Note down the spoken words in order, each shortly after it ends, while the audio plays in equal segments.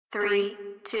3,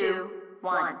 2,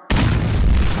 1.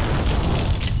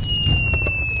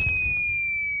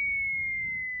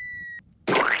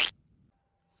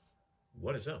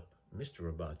 What is up?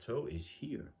 Mr.RobotToe is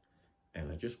here, and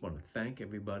I just want to thank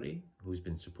everybody who's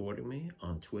been supporting me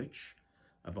on Twitch.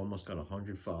 I've almost got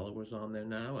 100 followers on there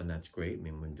now, and that's great. I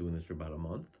mean, we've been doing this for about a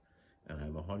month, and I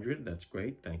have 100. That's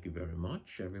great. Thank you very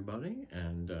much, everybody.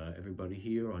 And everybody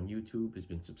here on YouTube has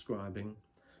been subscribing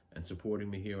and supporting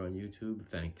me here on YouTube.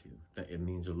 Thank you. It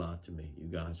means a lot to me. You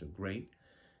guys are great,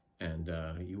 and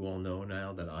you all know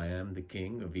now that I am the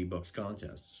king of V-Bucks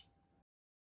contests.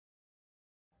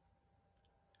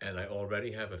 And I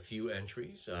already have a few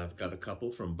entries. I've got a couple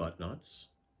from Buttnuts.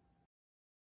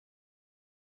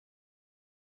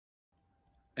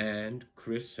 And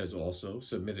Chris has also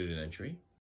submitted an entry.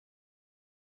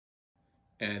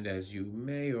 And as you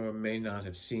may or may not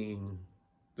have seen,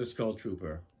 the Skull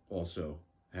Trooper also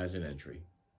has an entry.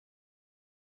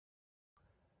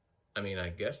 I mean, I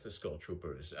guess the Skull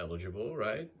Trooper is eligible,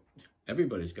 right?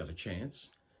 Everybody's got a chance.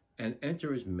 And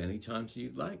enter as many times as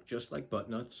you'd like, just like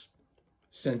Buttnuts.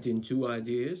 Sent in 2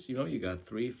 ideas, you know, you got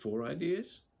 3, 4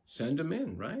 ideas, send them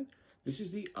in, right? This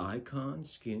is the Icon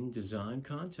Skin Design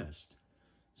Contest.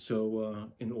 So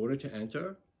in order to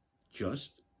enter,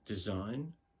 just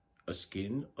design a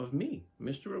skin of me,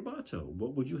 Mr.RobotToe.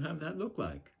 What would you have that look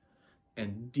like?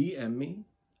 And DM me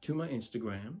to my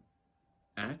Instagram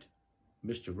at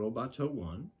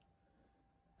Mr.RobotToe1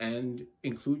 and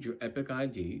include your Epic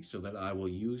ID so that I will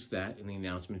use that in the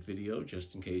announcement video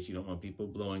just in case you don't want people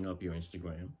blowing up your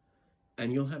Instagram.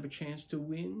 And you'll have a chance to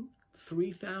win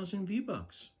 3,000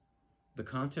 V-Bucks. The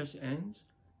contest ends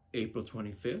April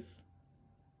 25th.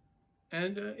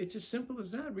 And it's as simple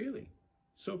as that, really.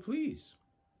 So please,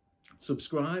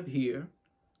 subscribe here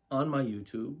on my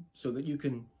YouTube so that you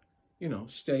can, you know,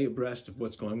 stay abreast of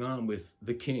what's going on with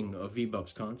the king of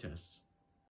V-Bucks contests.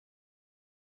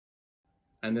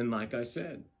 And then, like I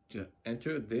said, to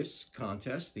enter this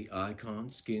contest, the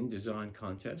Icon Skin Design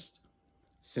Contest,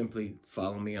 simply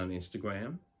follow me on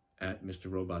Instagram at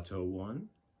Mr.RobotToe1.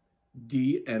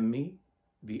 DM me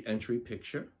the entry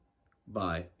picture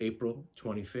by April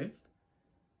 25th,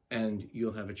 and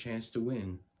you'll have a chance to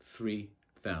win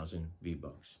 3,000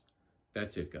 V-Bucks.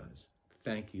 That's it, guys.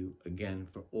 Thank you again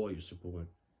for all your support.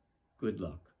 Good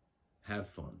luck. Have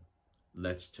fun.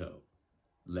 Let's toe.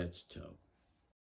 Let's toe.